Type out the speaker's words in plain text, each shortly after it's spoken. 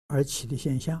而起的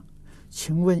现象，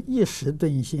请问一时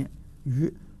顿现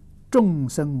与众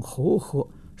生和合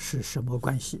是什么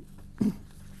关系？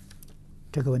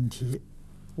这个问题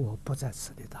我不在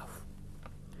此地答复，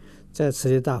在此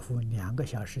地答复2个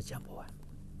小时讲不完。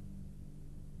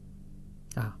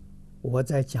我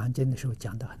在讲经的时候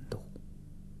讲的很多，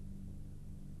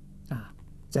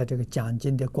在这个讲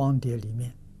经的光碟里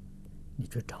面，你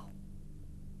去找，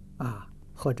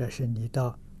或者是你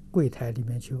到柜台里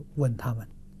面去问他们，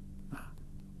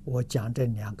我讲这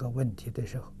2个问题的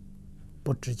时候，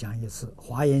不只讲一次，《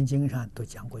华严经》上都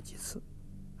讲过几次，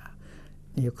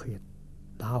你可以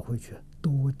拿回去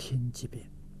多听几遍。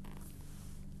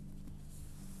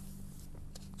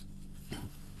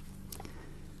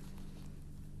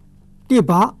第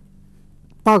八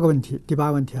个问题，第8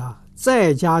个问题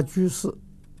在家居士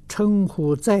称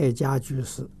呼在家居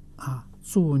士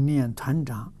助念团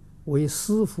长为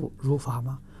师父如法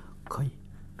吗？可以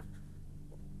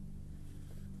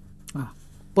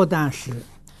不但是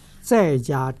在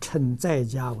家称在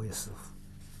家为师父，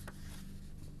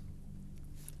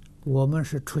我们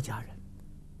是出家人，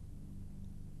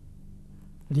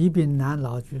李炳南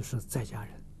老居士在家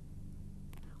人，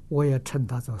我也称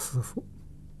他做师父。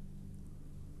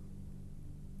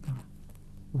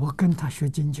我跟他学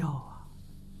经教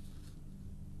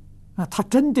他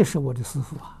真的是我的师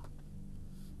父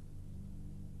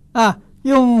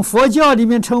用佛教里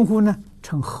面称呼呢，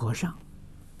称和尚。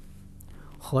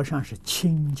和尚是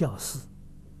亲教师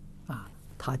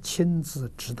他亲自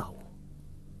指导我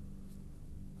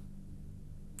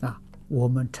我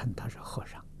们称他是和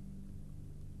尚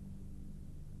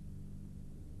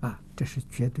这是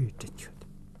绝对正确的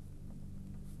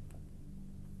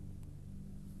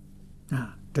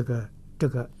这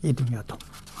个一定要懂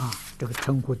这个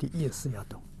称呼的意思要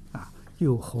懂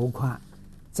又何况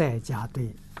在家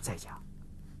对在家，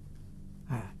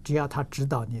只要他指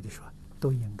导你的时候，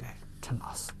都应该称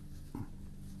老师。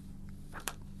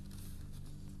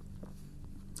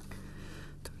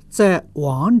在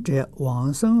亡者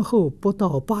往生后不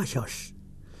到8小时，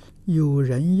有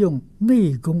人用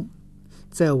内功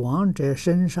在亡者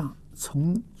身上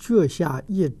从脚下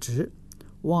一直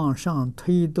往上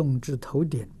推动至头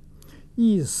顶，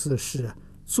意思是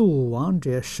助亡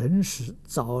者神识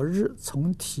早日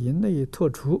从体内脱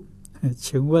出。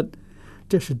请问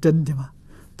这是真的吗？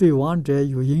对亡者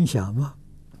有影响吗？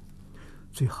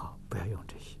最好不要用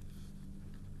这些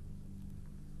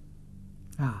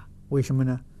为什么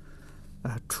呢？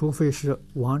除非是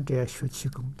亡者学气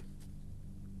功的，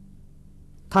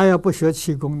他要不学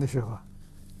气功的时候，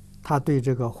他对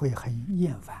这个会很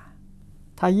厌烦，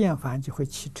他厌烦就会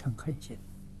起嗔恨心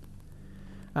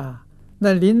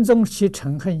那临终起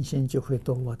嗔恨心就会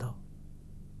堕恶道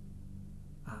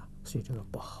所以这个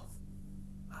不好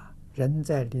人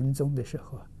在临终的时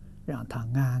候，让他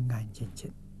安安静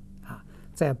静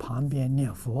在旁边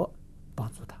念佛，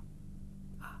帮助他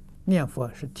念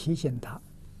佛是提醒他，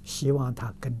希望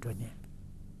他跟着念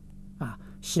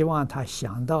希望他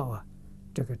想到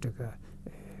这个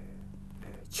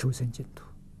求生净土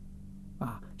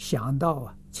想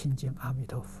到亲近阿弥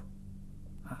陀佛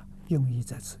用意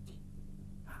在此地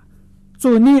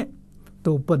作念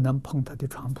都不能碰他的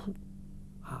床铺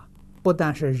不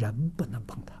但是人不能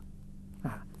碰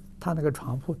他他那个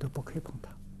床铺都不可以碰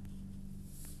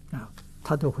他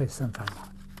他都会生烦恼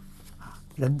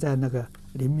人在那个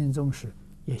临命终时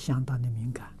也相当的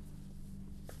敏感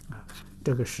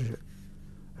这个是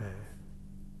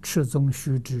赤宗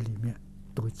须知里面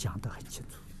都讲得很清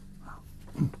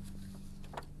楚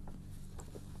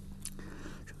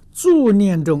助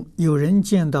念中有人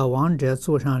见到亡者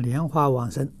坐上莲花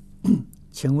往生，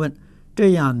请问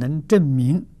这样能证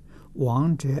明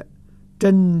亡者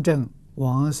真正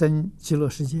往生极乐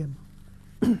世界吗？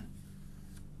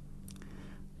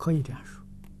可以这样说。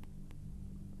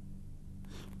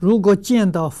如果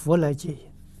见到佛来接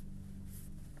引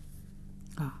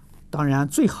当然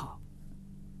最好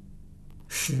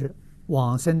是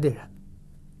往生的人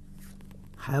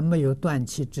还没有断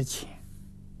气之前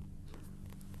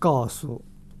告诉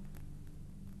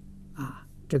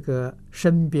这个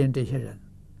身边这些人，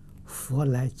佛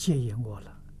来接引我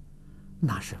了，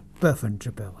那是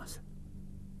100%往生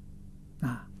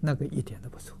那个一点都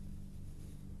不错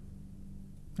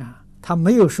他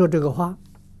没有说这个话，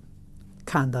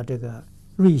看到这个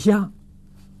瑞相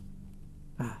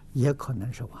也可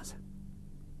能是往生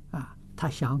他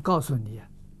想告诉你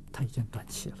他已经断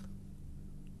气了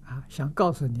想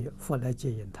告诉你佛来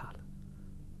接引他了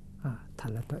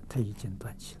他已经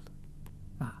断气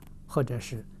了或者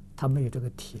是他没有这个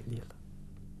体力了，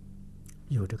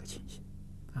有这个情形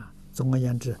总而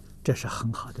言之，这是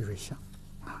很好的瑞相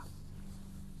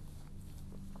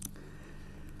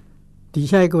底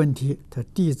下一个问题，他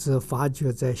弟子发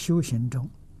觉在修行中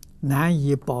难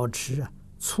以保持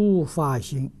初发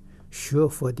心学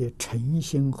佛的诚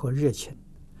心和热情，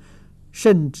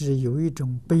甚至有一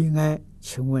种悲哀。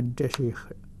请问这是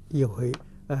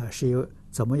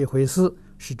怎么一回事？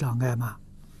是障碍吗？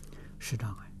是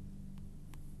障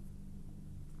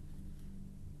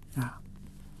碍啊！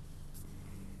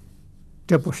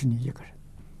这不是你一个人，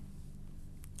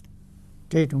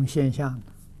这种现象呢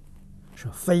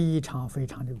是非常非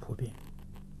常的普遍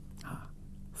啊！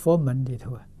佛门里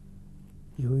头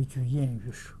有一句谚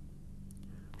语说：“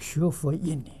学佛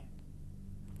1年，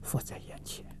佛在眼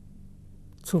前。”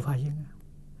初发心啊！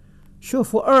学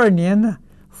佛2年呢，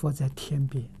佛在天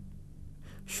边；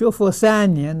学佛3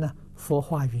年呢，佛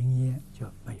化云烟就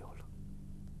没有了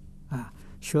啊！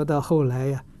学到后来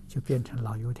呀，就变成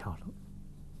老油条了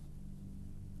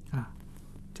啊！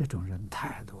这种人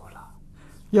太多了，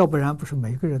要不然不是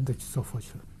每个人都去做佛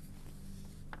去了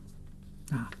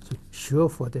啊！所以学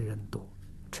佛的人多，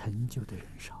成就的人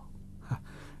少啊！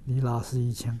李老师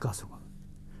以前告诉我们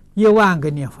，1万个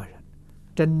念佛人，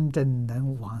真正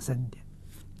能往生的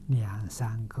2、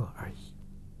3个而已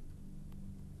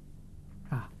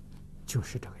啊，就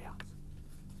是这个样子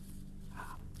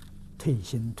啊，退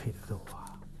心退得多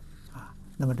啊！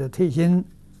那么这退心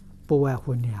不外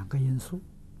乎2个因素，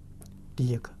第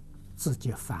一个，自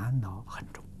己烦恼很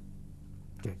重，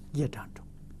这业障重；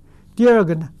第二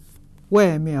个呢，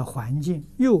外面环境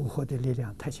诱惑的力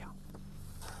量太强，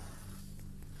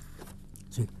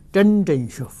所以真正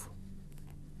学佛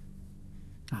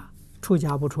啊，出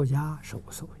家不出家是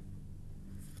无所谓，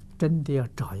真的要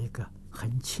找一个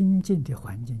很清净的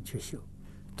环境去修，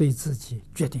对自己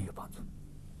决定有帮助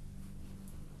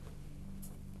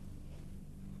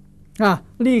啊！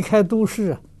离开都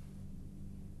市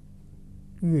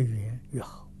越远越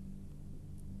好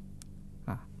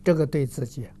啊，这个对自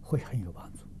己会很有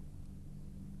帮助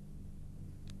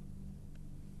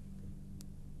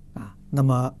啊。那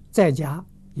么在家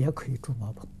也可以住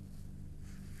茅棚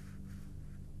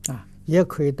啊，也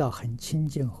可以到很清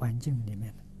净环境里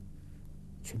面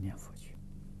去念佛去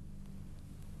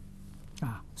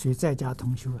啊。所以在家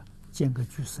同修建个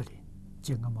居士林，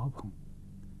建个茅棚，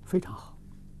非常好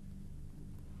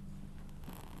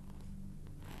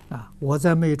啊！我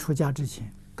在没出家之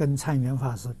前，跟参圆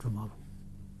法师住茅棚，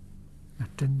那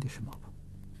真的是茅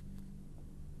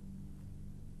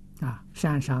棚啊！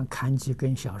山上砍几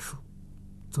根小树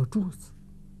做柱子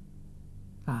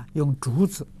啊，用竹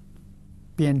子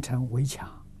编成围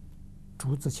墙，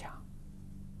竹子墙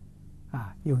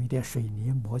啊，用一点水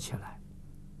泥抹起来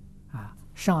啊，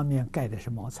上面盖的是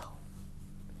茅草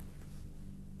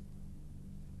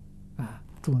啊，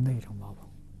住那种茅棚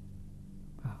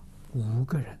啊，5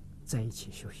个人在一起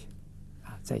修行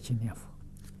啊，在一起念佛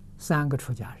，3个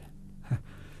出家人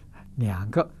，2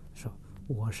个说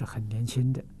我是很年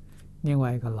轻的，另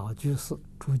外一个老居士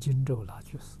朱金洲老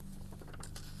居士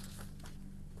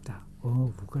啊，我们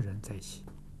5个人在一起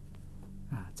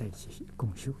啊，在一起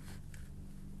共修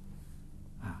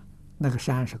啊。那个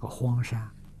山是个荒山，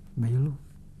没路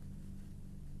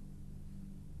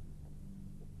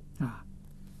啊，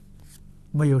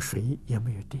没有水也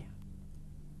没有电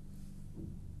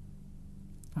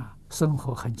啊，生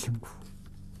活很清苦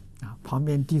啊。旁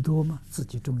边地多嘛，自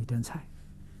己种一点菜。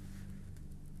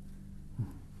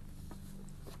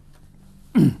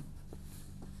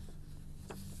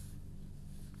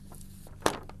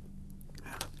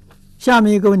下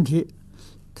面一个问题，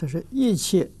他说：“一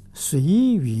切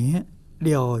随缘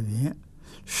了缘，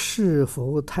是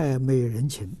否太昧人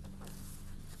情？”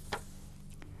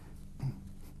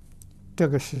这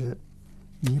个是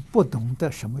你不懂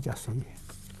得什么叫随缘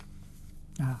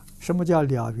啊，什么叫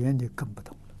了缘，你更不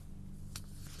懂了。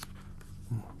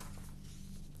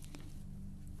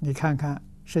你看看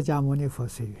释迦牟尼佛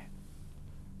随缘，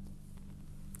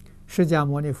释迦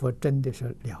牟尼佛真的是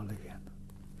了了缘了，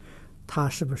他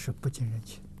是不是不近人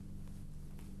情？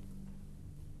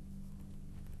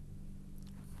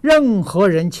任何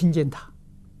人亲近他，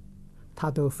他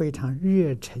都非常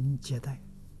热忱接待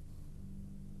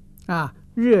啊，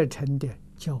热忱的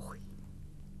教诲，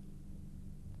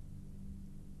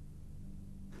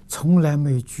从来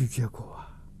没有拒绝过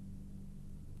啊，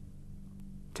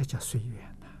这叫随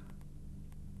缘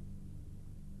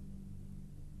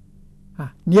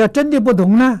啊！你要真的不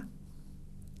懂呢，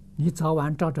你早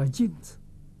晚照照镜子，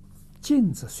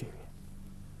镜子随缘。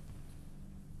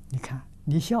你看，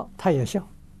你笑他也笑，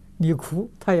你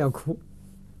哭他也哭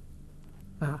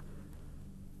啊！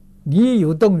你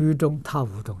有动于衷，他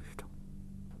无动于衷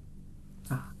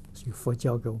啊！所以佛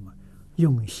教给我们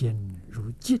用心如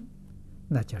镜，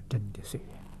那叫真的随缘。